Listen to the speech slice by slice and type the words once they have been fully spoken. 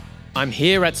I'm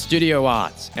here at Studio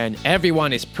Arts and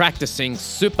everyone is practicing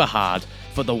super hard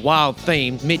for the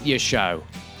wild-themed mid-year show.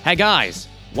 Hey guys,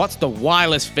 what's the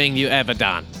wildest thing you ever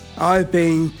done? I've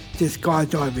been to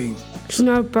skydiving.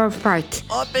 Snowboard fight.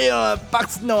 I've been on a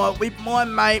Bucks night with my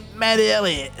mate Matt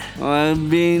Elliott. I've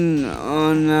been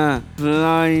on a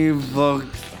flying fox.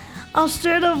 I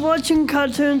stood up watching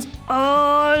cartoons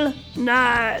all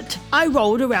night. I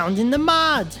rolled around in the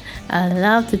mud. I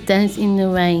love to dance in the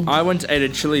rain. I once ate a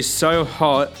chili so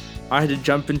hot, I had to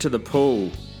jump into the pool.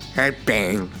 I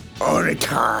bang all the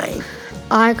time.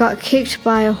 I got kicked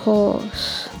by a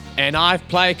horse. And I've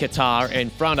played guitar in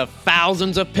front of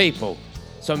thousands of people.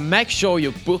 So make sure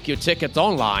you book your tickets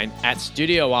online at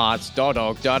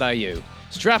studioarts.org.au.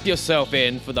 Strap yourself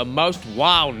in for the most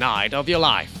wild night of your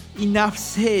life. Enough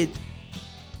said.